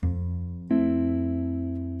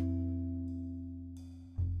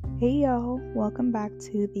Hey y'all, welcome back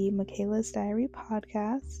to the Michaela's Diary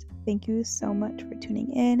podcast. Thank you so much for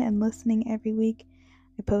tuning in and listening every week.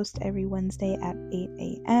 I post every Wednesday at 8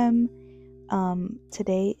 a.m.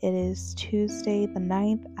 Today it is Tuesday the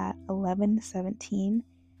 9th at 11:17.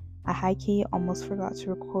 I high-key almost forgot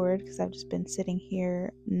to record because I've just been sitting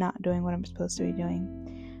here not doing what I'm supposed to be doing.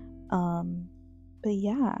 But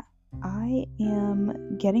yeah, I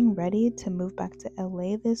am getting ready to move back to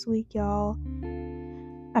LA this week, y'all.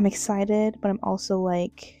 I'm excited, but I'm also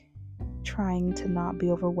trying to not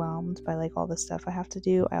be overwhelmed by all the stuff I have to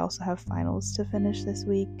do. I also have finals to finish this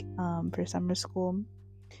week for summer school,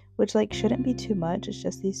 which shouldn't be too much. It's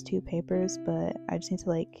just these 2 papers, but I just need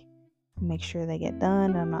to make sure they get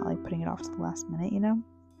done and I'm not putting it off to the last minute, And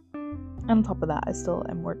on top of that, I still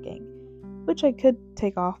am working, which I could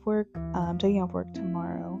take off work. I'm taking off work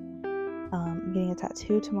tomorrow. I'm getting a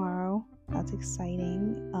tattoo tomorrow. That's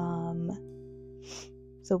exciting.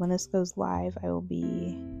 So when this goes live, I will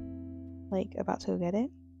be about to go get it.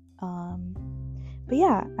 But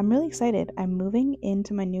yeah, I'm really excited. I'm moving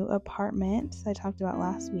into my new apartment I talked about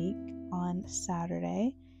last week on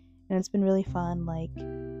Saturday, and it's been really fun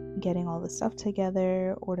getting all the stuff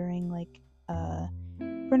together, ordering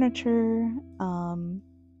furniture, and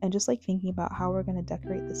just thinking about how we're going to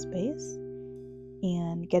decorate the space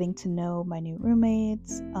and getting to know my new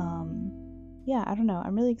roommates. Yeah, I don't know.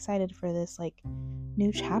 I'm really excited for this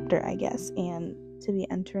new chapter, I guess, and to be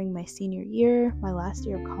entering my senior year, my last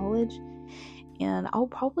year of college. And I'll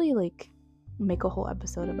probably make a whole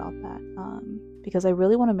episode about that, because I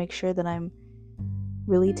really want to make sure that I'm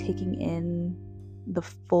really taking in the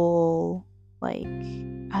full I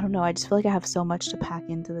don't know, I just feel I have so much to pack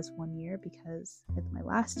into this one year because it's my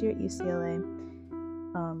last year at UCLA,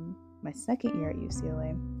 my second year at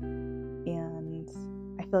UCLA, and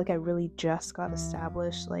I feel I really just got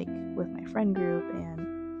established with my friend group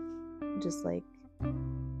and just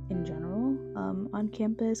in general on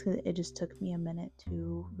campus, because it just took me a minute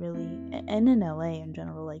to really, and in LA in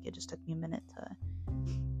general, it just took me a minute to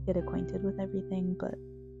get acquainted with everything. But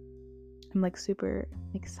I'm super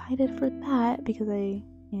excited for that because I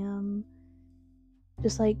am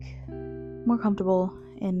just more comfortable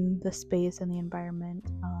in the space and the environment,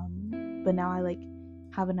 but now I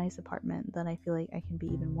have a nice apartment that I feel I can be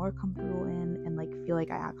even more comfortable in and feel I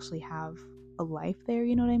actually have a life there,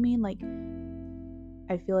 you know what I mean?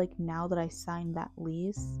 I feel now that I signed that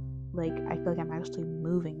lease, I feel I'm actually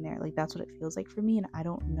moving there. That's what it feels for me, and I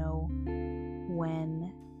don't know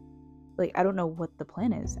when, I don't know what the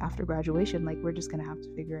plan is after graduation. We're just gonna have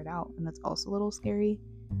to figure it out, and that's also a little scary.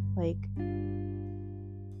 I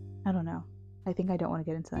don't know. I think I don't want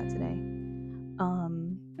to get into that today.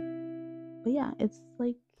 But yeah, it's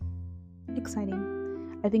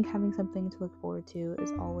exciting. I think having something to look forward to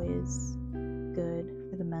is always good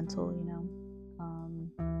for the mental, yeah.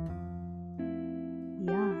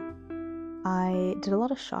 I did a lot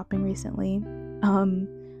of shopping recently.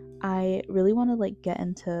 I really want to get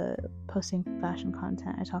into posting fashion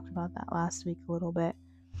content. I talked about that last week a little bit.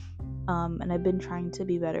 And I've been trying to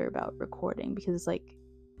be better about recording because you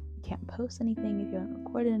can't post anything if you haven't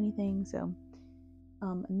recorded anything. So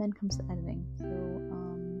and then comes the editing. So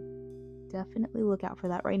definitely look out for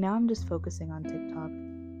that. Right now I'm just focusing on TikTok.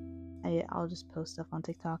 I'll just post stuff on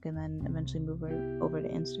TikTok and then eventually move over to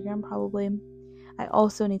Instagram probably. I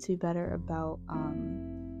also need to be better about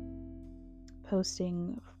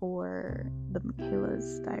posting for the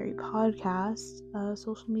Michaela's Diary podcast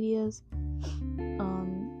social medias.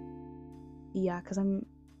 Yeah, because at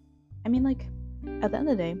the end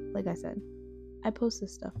of the day, like I said, I post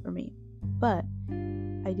this stuff for me, but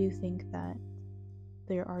I do think that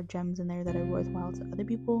there are gems in there that are worthwhile to other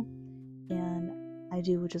people, and I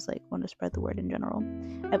do just want to spread the word in general.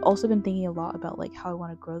 I've also been thinking a lot about how I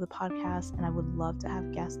want to grow the podcast, and I would love to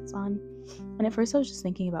have guests on. And at first I was just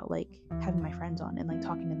thinking about having my friends on and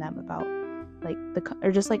talking to them about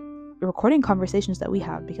recording conversations that we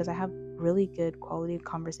have, because I have really good quality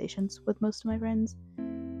conversations with most of my friends,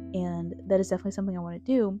 and that is definitely something I want to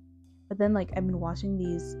do. But then I've been watching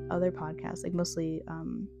these other podcasts, mostly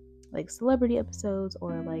celebrity episodes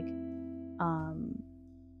or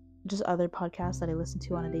just other podcasts that I listen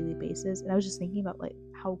to on a daily basis, and I was just thinking about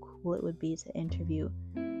how cool it would be to interview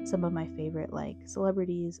some of my favorite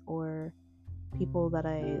celebrities or people that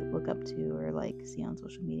I look up to or see on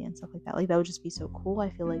social media and stuff like that. That would just be so cool.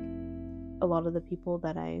 I feel a lot of the people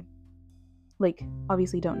that I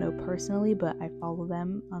obviously don't know personally, but I follow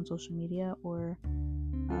them on social media or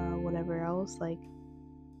whatever else,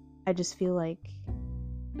 I just feel we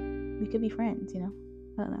could be friends, I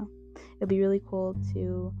don't know. It'd be really cool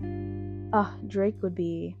to Drake would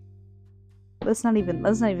be let's not even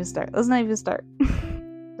start.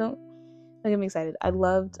 Don't get me excited. I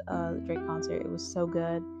loved the Drake concert. It was so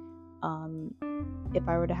good. If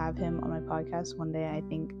I were to have him on my podcast one day, I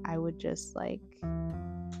think I would just like,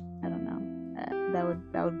 I don't know,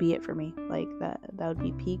 that would be it for me. Like that would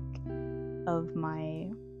be peak of my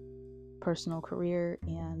personal career,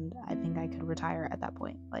 and I think I could retire at that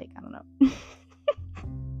point. Like, I don't know.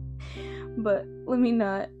 But let me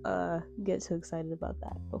not get too excited about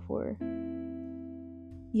that before.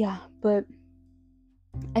 Yeah, but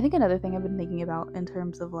I think another thing I've been thinking about in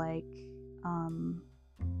terms of like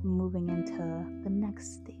moving into the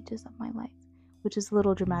next stages of my life, which is a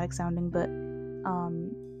little dramatic sounding, but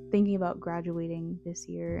thinking about graduating this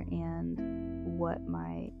year and what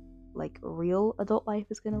my like real adult life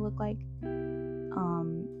is going to look like.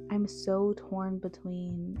 I'm so torn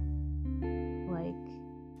between like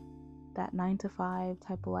that 9-to-5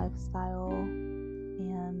 type of lifestyle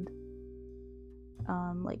and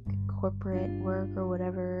like corporate work or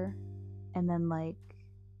whatever, and then like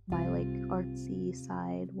my like artsy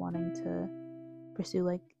side, wanting to pursue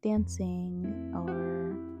like dancing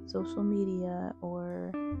or social media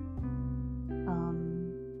or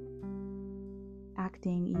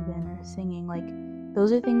acting even, or singing. Like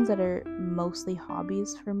those are things that are mostly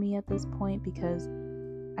hobbies for me at this point, because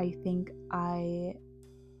I think I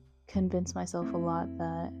convince myself a lot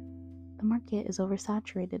that the market is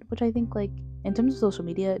oversaturated, which I think, like, in terms of social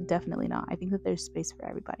media, definitely not. I think that there's space for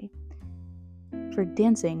everybody. For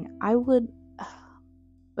dancing,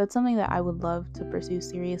 that's something that I would love to pursue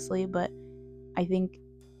seriously, but I think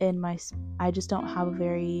I just don't have a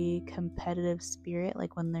very competitive spirit.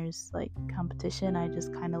 Like when there's like competition, I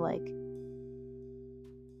just kind of like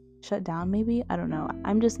shut down, maybe. I don't know.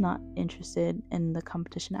 I'm just not interested in the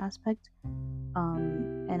competition aspect.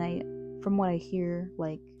 And from what I hear,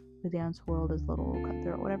 like the dance world is a little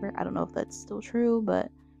cutthroat or whatever. I don't know if that's still true, but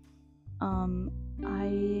I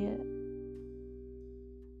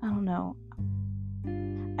don't know.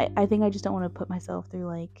 I think I just don't want to put myself through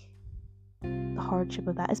like the hardship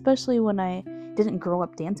of that, especially when I didn't grow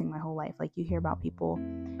up dancing my whole life. Like you hear about people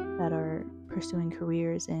that are pursuing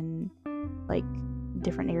careers in like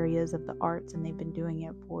different areas of the arts, and they've been doing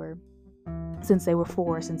it since they were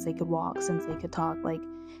 4, since they could walk, since they could talk, like,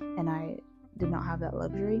 and I did not have that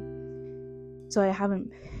luxury. So I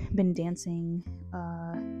haven't been dancing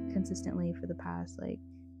consistently for the past, like,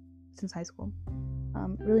 since high school.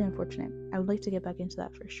 Really unfortunate. I would like to get back into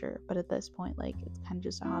that for sure, but at this point, like, it's kind of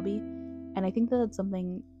just a hobby, and I think that that's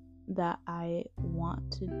something that I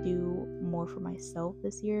want to do more for myself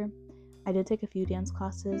this year. I did take a few dance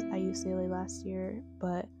classes at UCLA last year,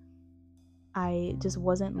 but I just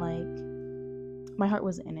wasn't like, my heart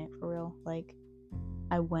wasn't in it for real. Like,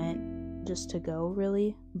 I went just to go,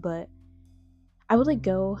 really, but I would like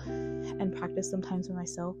go and practice sometimes for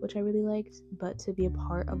myself, which I really liked, but to be a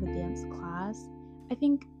part of a dance class, I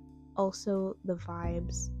think also the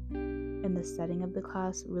vibes and the setting of the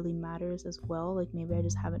class really matters as well. Like maybe I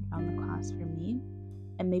just haven't found the class for me,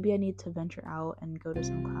 and maybe I need to venture out and go to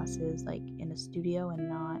some classes like in a studio and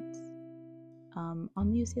not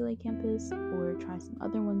on the UCLA campus, or try some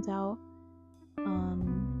other ones out.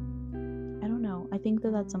 I don't know. I think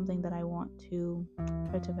that that's something that I want to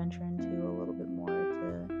try to venture into a little bit more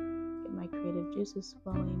to get my creative juices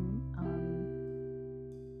flowing.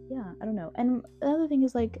 Yeah, I don't know. And the other thing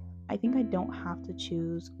is, like, I think I don't have to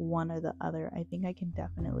choose one or the other. I think I can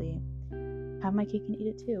definitely have my cake and eat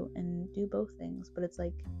it too, and do both things. But it's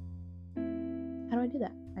like, how do I do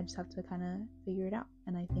that? I just have to kind of figure it out.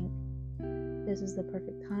 And I think this is the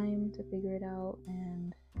perfect time to figure it out.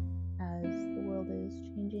 And as the world is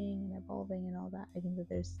changing and evolving and all that, I think that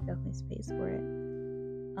there's definitely space for it.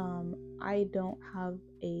 I don't have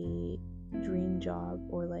a dream job,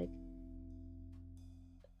 or like,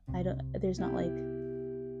 there's not like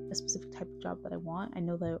a specific type of job that I want. I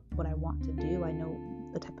know that what I want to do, I know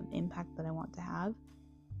the type of impact that I want to have,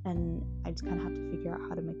 and I just kind of have to figure out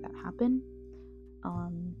how to make that happen.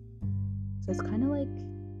 So it's kind of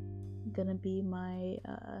like gonna be my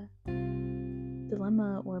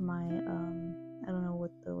dilemma, or my I don't know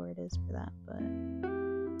what the word is for that, but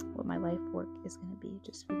what my life work is gonna be,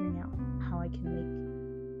 just figuring out how I can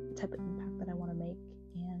make the type of impact that I want to make,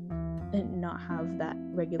 and not have that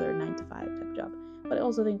regular 9-to-5 type of job. But I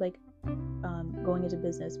also think like going into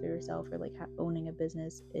business for yourself, or like owning a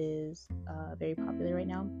business, is very popular right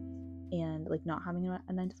now, and like not having a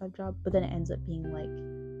 9-to-5 job, but then it ends up being like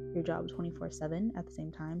your job 24/7 at the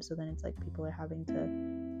same time. So then it's like people are having to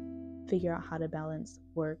figure out how to balance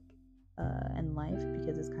work and life,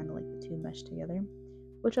 because it's kind of like the two mesh together,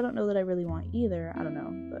 which I don't know that I really want either. I don't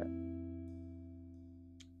know, but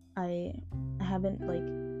I haven't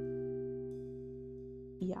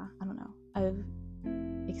I don't know. I've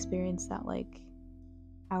experienced that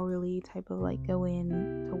hourly type of go in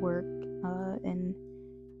to work, and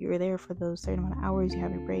you're there for those certain amount of hours, you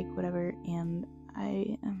have your break, whatever, and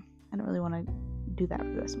I don't really want to do that for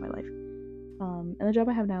the rest of my life. And the job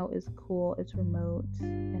I have now is cool. It's remote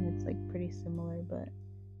and it's pretty similar, but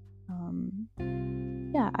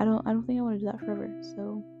I don't think I want to do that forever.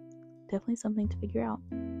 So definitely something to figure out,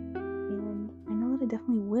 and I know that I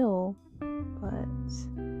definitely will. But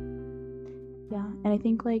and I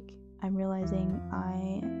think I'm realizing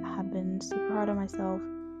I have been super hard on myself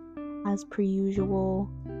as per usual,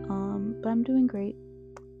 but I'm doing great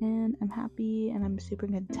and I'm happy and I'm super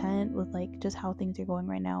content with just how things are going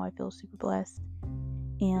right now. I feel super blessed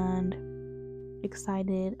and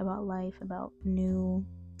excited about life, about new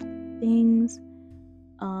things.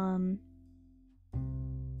 I'm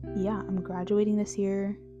graduating this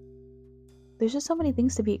year. There's just so many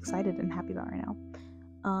things to be excited and happy about right now,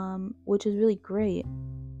 which is really great.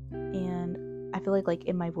 And I feel like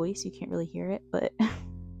in my voice you can't really hear it, but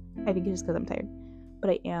I think it's just because I'm tired. But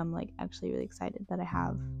I am actually really excited that I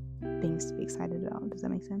have things to be excited about. Does that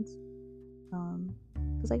make sense?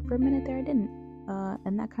 Because for a minute there I didn't,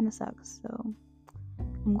 and that kind of sucks. So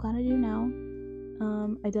I'm glad I do now.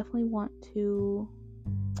 I definitely want to.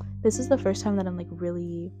 This is the first time that I'm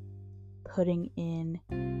really putting in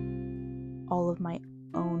all of my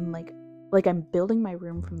own I'm building my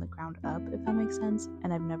room from the ground up, if that makes sense.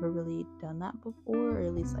 And I've never really done that before, or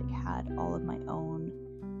at least had all of my own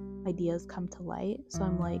ideas come to light. So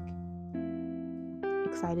I'm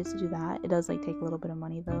excited to do that. It does take a little bit of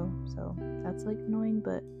money though, so that's annoying,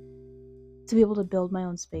 but to be able to build my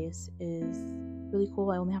own space is really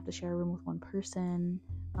cool. I only have to share a room with one person,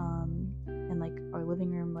 and our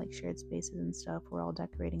living room shared spaces and stuff, we're all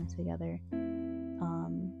decorating together.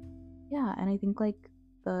 And I think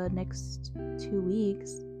the next 2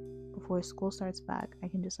 weeks before school starts back, I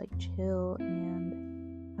can just chill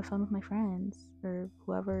and have fun with my friends or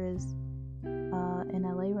whoever is in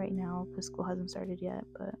LA right now, because school hasn't started yet.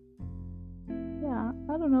 But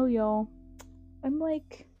I don't know, y'all. I'm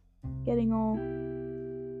getting all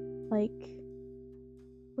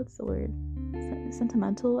what's the word,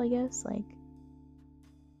 sentimental, I guess,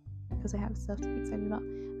 because I have stuff to be excited about.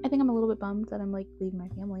 I think I'm a little bit bummed that I'm leaving my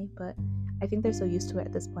family, but I think they're so used to it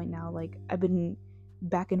at this point now. I've been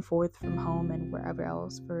back and forth from home and wherever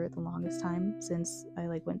else for the longest time since I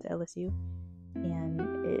went to LSU, and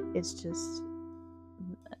it's just,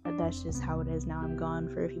 that's just how it is now. I'm gone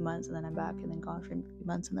for a few months and then I'm back, and then gone for a few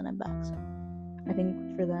months and then I'm back. So I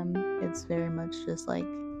think for them it's very much just how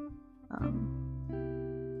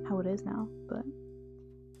it is now. But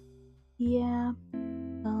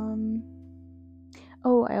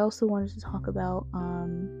I also wanted to talk about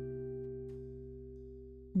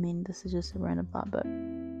this is just a random thought, but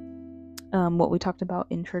what we talked about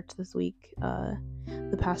in church this week.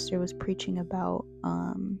 The pastor was preaching about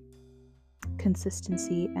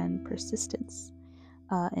consistency and persistence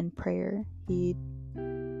in prayer. His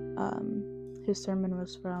sermon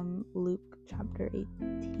was from Luke chapter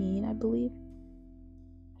 18, I believe.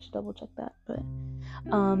 I should double check that, but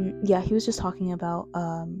he was just talking about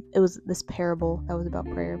it was this parable that was about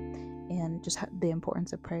prayer and just the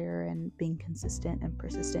importance of prayer and being consistent and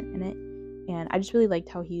persistent in it. And I just really liked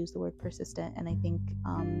how he used the word persistent, and I think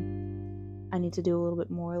I need to do a little bit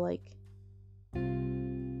more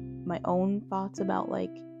my own thoughts about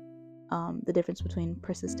the difference between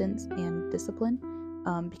persistence and discipline,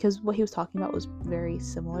 because what he was talking about was very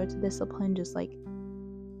similar to discipline. Just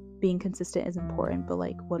being consistent is important, but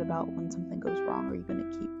what about when something goes wrong? Are you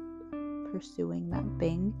going to keep pursuing that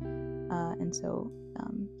thing? And so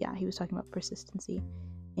he was talking about persistency,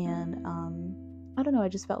 and I don't know, I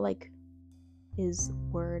just felt his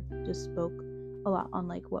word just spoke a lot on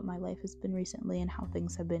what my life has been recently and how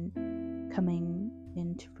things have been coming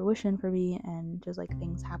into fruition for me, and just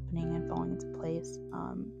things happening and falling into place.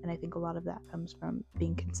 And I think a lot of that comes from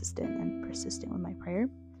being consistent and persistent with my prayer.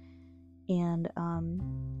 And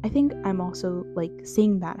I think I'm also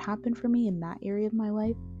seeing that happen for me in that area of my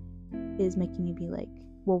life is making me be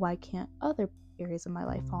well, why can't other areas of my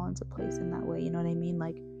life fall into place in that way? You know what I mean?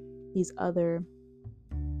 These other,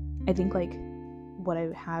 I think what I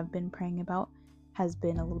have been praying about has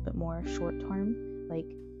been a little bit more short term.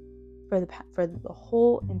 For the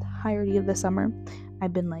whole entirety of the summer,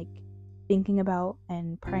 I've been thinking about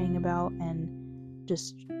and praying about and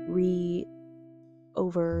just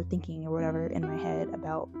overthinking or whatever in my head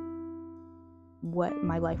about what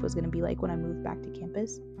my life was going to be when I moved back to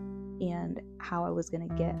campus, and how I was going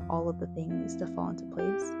to get all of the things to fall into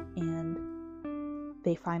place. And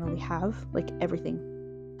they finally have. Like, everything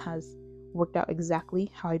has worked out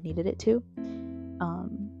exactly how I needed it to.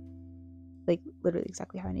 Like, literally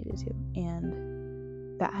exactly how I needed it to.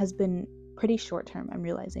 And that has been pretty short term. I'm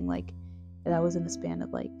realizing, like, that was in the span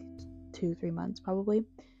of like 2-3 months probably.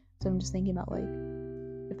 So I'm just thinking about, like,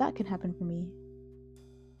 if that can happen for me,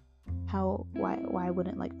 why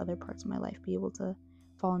wouldn't, like, other parts of my life be able to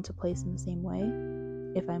fall into place in the same way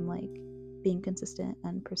if I'm, like, being consistent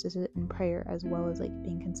and persistent in prayer, as well as, like,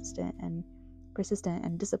 being consistent and persistent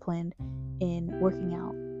and disciplined in working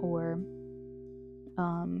out, or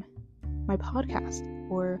my podcast,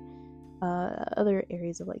 or other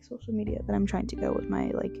areas of, like, social media that I'm trying to go with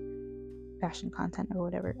my, like, fashion content or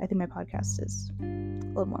whatever. I think my podcast is a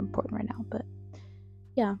little more important right now, but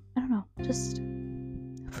yeah, I don't know, just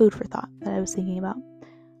food for thought that I was thinking about.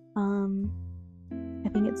 I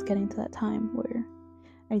think it's getting to that time where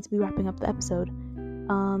I need to be wrapping up the episode.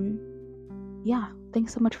 Yeah,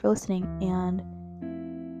 thanks so much for listening, and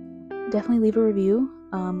definitely leave a review.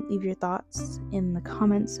 Leave your thoughts in the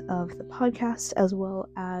comments of the podcast, as well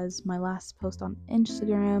as my last post on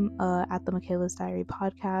Instagram, at the Michaela's Diary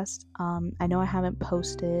podcast. I know I haven't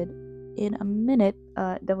posted in a minute.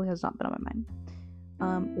 Definitely has not been on my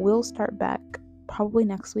mind. We'll start back probably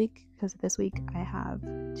next week, because this week I have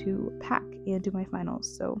to pack and do my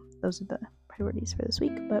finals, so those are the priorities for this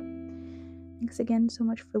week. But thanks again so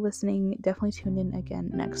much for listening. Definitely tune in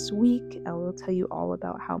again next week. I will tell you all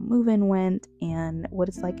about how move-in went and what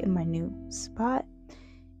it's like in my new spot,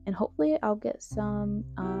 and hopefully I'll get some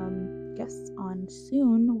guests on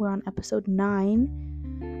soon. We're on episode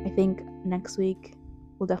 9. I think next week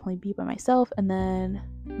will definitely be by myself, and then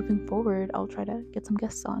moving forward I'll try to get some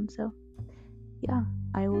guests on. So yeah,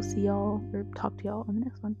 I will see y'all, or talk to y'all on the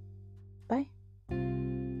next one. Bye.